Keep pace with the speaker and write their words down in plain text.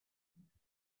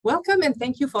Welcome and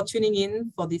thank you for tuning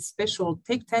in for this special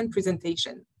Take 10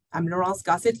 presentation. I'm Laurence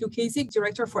Garcet-Lukazik,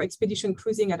 Director for Expedition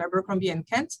Cruising at Abercrombie &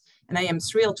 Kent, and I am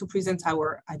thrilled to present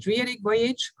our Adriatic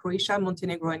voyage, Croatia,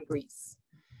 Montenegro, and Greece.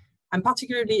 I'm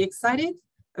particularly excited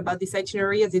about this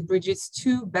itinerary as it bridges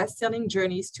two best-selling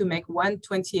journeys to make one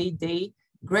 28-day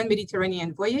Grand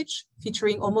Mediterranean voyage,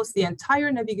 featuring almost the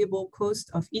entire navigable coast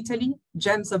of Italy,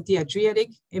 gems of the Adriatic,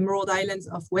 Emerald Islands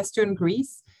of Western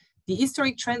Greece, the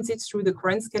historic transits through the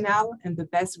Corinth Canal, and the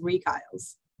best Greek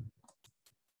Isles.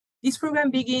 This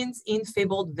program begins in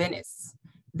fabled Venice.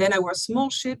 Then our small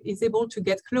ship is able to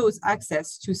get close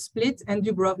access to Split and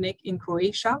Dubrovnik in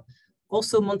Croatia,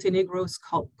 also Montenegro's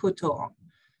Kotor.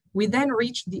 We then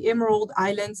reach the Emerald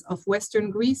Islands of Western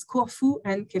Greece, Corfu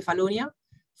and Kefalonia,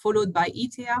 followed by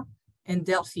Itea and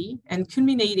Delphi, and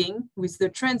culminating with the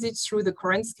transits through the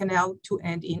Corinth Canal to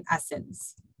end in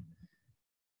Athens.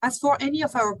 As for any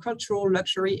of our cultural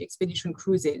luxury expedition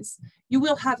cruises, you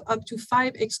will have up to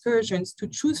 5 excursions to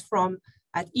choose from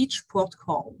at each port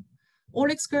call.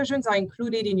 All excursions are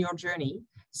included in your journey,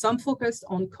 some focused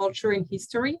on culture and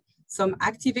history, some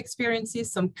active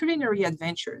experiences, some culinary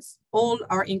adventures, all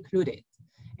are included.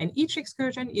 And each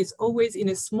excursion is always in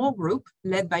a small group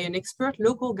led by an expert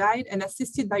local guide and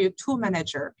assisted by a tour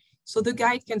manager, so the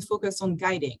guide can focus on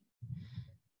guiding.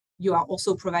 You are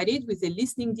also provided with a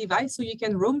listening device so you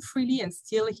can roam freely and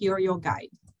still hear your guide.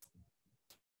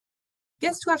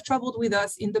 Guests who have traveled with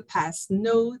us in the past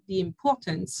know the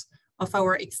importance of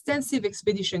our extensive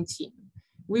expedition team.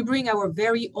 We bring our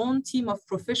very own team of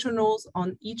professionals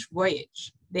on each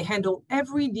voyage. They handle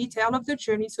every detail of the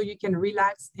journey so you can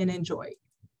relax and enjoy.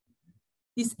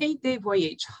 This 8-day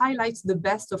voyage highlights the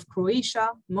best of Croatia,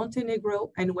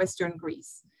 Montenegro, and Western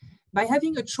Greece. By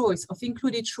having a choice of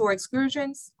included shore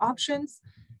excursions options,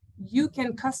 you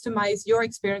can customize your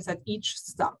experience at each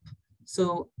stop.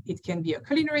 So it can be a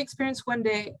culinary experience one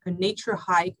day, a nature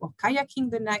hike or kayaking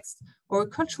the next, or a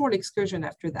cultural excursion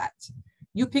after that.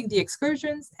 You pick the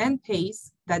excursions and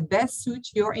pace that best suit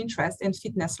your interest and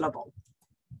fitness level.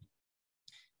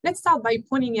 Let's start by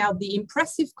pointing out the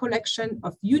impressive collection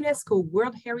of UNESCO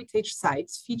World Heritage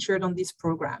sites featured on this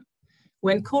program.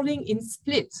 When calling in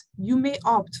Split, you may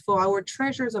opt for our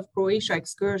Treasures of Croatia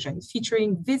excursion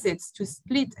featuring visits to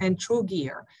Split and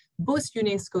Trogir, both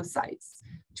UNESCO sites,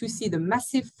 to see the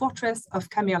massive fortress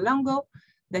of Camerlengo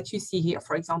that you see here,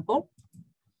 for example.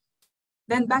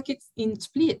 Then back in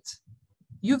Split,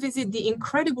 you visit the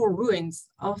incredible ruins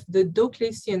of the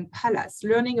Diocletian Palace,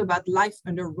 learning about life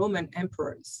under Roman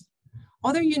emperors.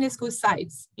 Other UNESCO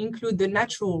sites include the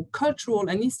natural, cultural,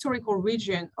 and historical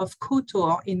region of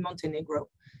Kotor in Montenegro,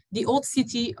 the old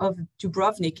city of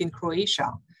Dubrovnik in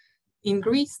Croatia, in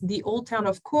Greece, the old town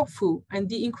of Corfu, and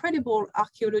the incredible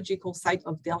archaeological site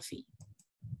of Delphi.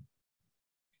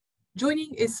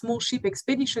 Joining a small ship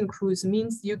expedition cruise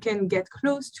means you can get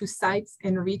close to sites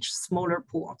and reach smaller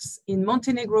ports. In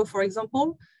Montenegro, for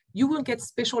example, you will get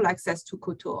special access to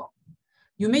Kotor.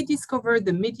 You may discover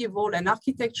the medieval and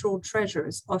architectural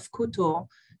treasures of Kotor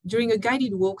during a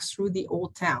guided walk through the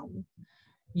old town.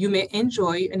 You may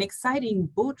enjoy an exciting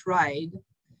boat ride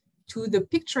to the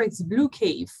picturesque Blue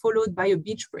Cave, followed by a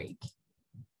beach break.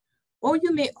 Or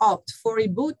you may opt for a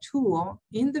boat tour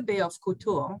in the Bay of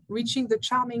Kotor, reaching the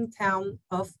charming town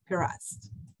of Perast.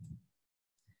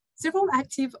 Several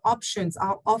active options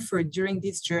are offered during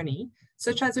this journey,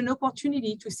 such as an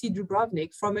opportunity to see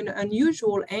Dubrovnik from an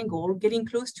unusual angle, getting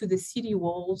close to the city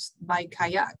walls by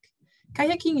kayak.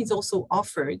 Kayaking is also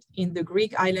offered in the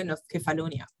Greek island of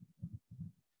Kefalonia.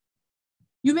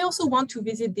 You may also want to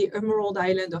visit the Emerald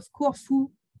Island of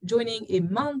Corfu, joining a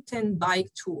mountain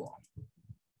bike tour.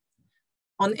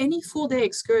 On any full-day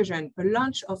excursion, a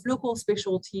lunch of local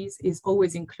specialties is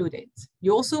always included.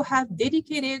 You also have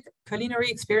dedicated culinary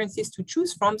experiences to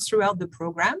choose from throughout the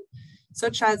program,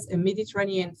 such as a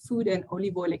Mediterranean food and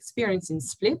olive oil experience in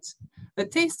Split, a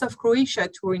taste of Croatia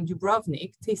tour in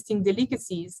Dubrovnik, tasting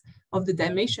delicacies of the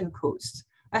Dalmatian coast,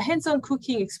 a hands-on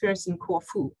cooking experience in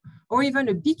Corfu, or even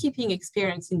a beekeeping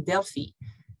experience in Delphi,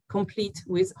 complete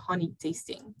with honey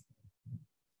tasting.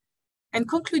 And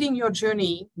concluding your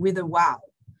journey with a wow,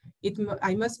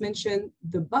 I must mention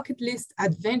the bucket list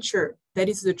adventure that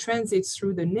is the transit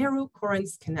through the narrow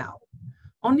Corinth Canal.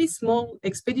 Only small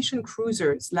expedition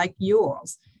cruisers like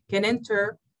yours can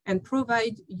enter and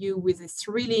provide you with a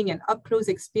thrilling and up-close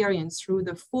experience through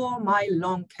the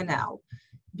 4-mile-long canal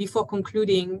before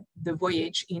concluding the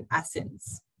voyage in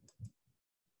Athens.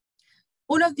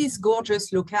 All of these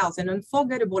gorgeous locales and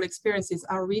unforgettable experiences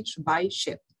are reached by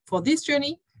ship. For this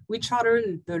journey, we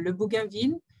chartered the Le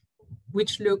Bougainville,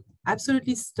 which look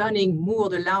absolutely stunning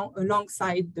moored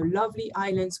alongside the lovely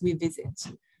islands we visit.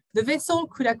 The vessel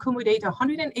could accommodate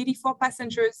 184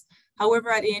 passengers.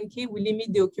 However, at ANK, we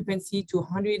limit the occupancy to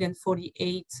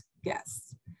 148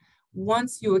 guests.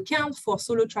 Once you account for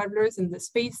solo travelers and the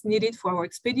space needed for our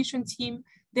expedition team,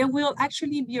 there will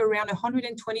actually be around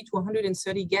 120 to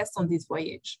 130 guests on this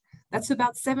voyage. That's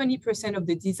about 70% of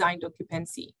the designed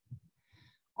occupancy.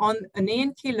 On an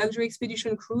ANK luxury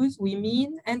expedition cruise, we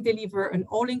mean and deliver an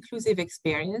all-inclusive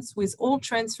experience with all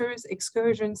transfers,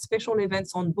 excursions, special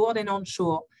events on board and on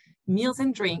shore, meals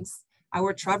and drinks,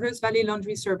 our travelers valet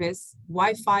laundry service,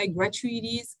 Wi-Fi,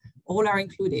 gratuities, all are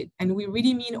included. And we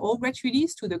really mean all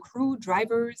gratuities to the crew,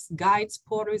 drivers, guides,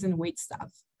 porters, and wait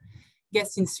staff.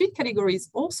 Guests in suite categories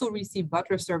also receive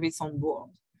butler service on board.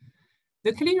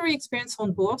 The culinary experience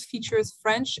on board features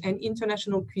French and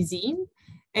international cuisine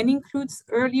and includes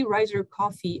early riser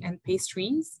coffee and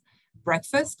pastries,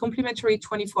 breakfast, complimentary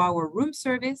 24-hour room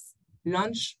service,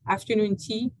 lunch, afternoon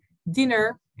tea,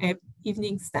 dinner, and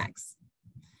evening snacks.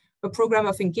 A program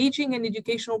of engaging and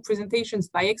educational presentations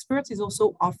by experts is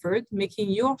also offered, making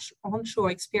your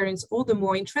onshore experience all the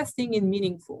more interesting and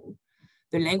meaningful.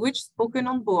 The language spoken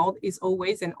on board is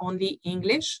always and only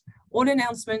English. All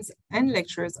announcements and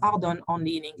lectures are done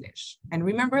only in English. And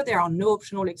remember, there are no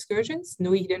optional excursions,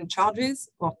 no hidden charges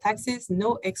or taxes,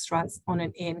 no extras on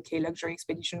an ANK luxury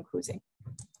expedition cruising.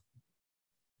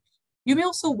 You may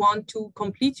also want to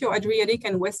complete your Adriatic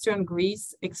and Western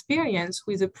Greece experience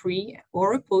with a pre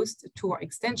or a post tour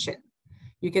extension.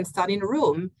 You can start in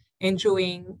Rome,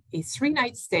 enjoying a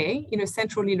 3-night stay in a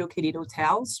centrally located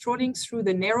hotel, strolling through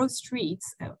the narrow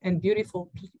streets and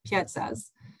beautiful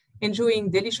piazzas, enjoying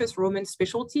delicious Roman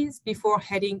specialties before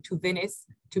heading to Venice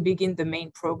to begin the main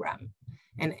program.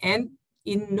 And end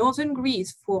in northern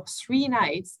Greece for 3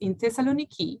 nights in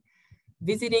Thessaloniki,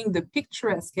 visiting the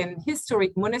picturesque and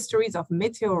historic monasteries of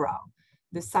Meteora,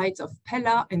 the sites of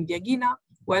Pella and Virgina,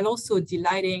 while also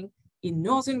delighting in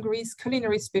northern Greece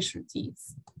culinary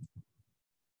specialties.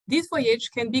 This voyage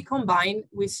can be combined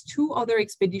with 2 other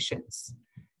expeditions.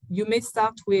 You may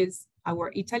start with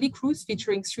our Italy cruise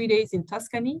featuring 3 days in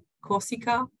Tuscany,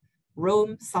 Corsica,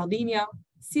 Rome, Sardinia,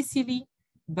 Sicily,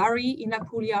 Bari in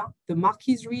Apulia, the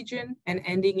Marquise region, and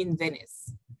ending in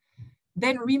Venice.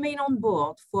 Then remain on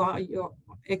board for your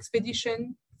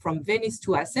expedition from Venice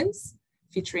to Athens,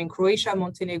 featuring Croatia,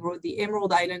 Montenegro, the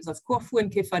Emerald Islands of Corfu and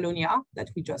Kefalonia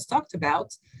that we just talked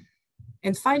about.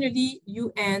 And finally,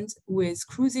 you end with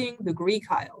cruising the Greek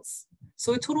Isles.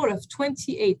 So a total of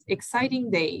 28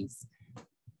 exciting days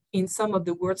in some of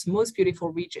the world's most beautiful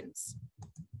regions.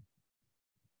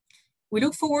 We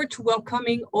look forward to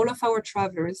welcoming all of our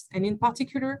travelers, and in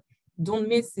particular, don't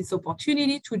miss this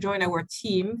opportunity to join our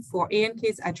team for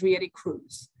ANK's Adriatic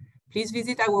cruise. Please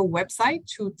visit our website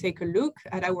to take a look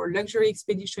at our luxury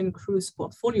expedition cruise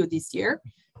portfolio this year.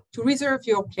 To reserve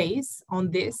your place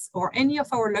on this or any of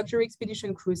our luxury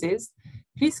expedition cruises,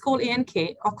 please call ANK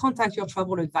or contact your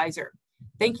travel advisor.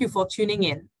 Thank you for tuning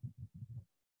in.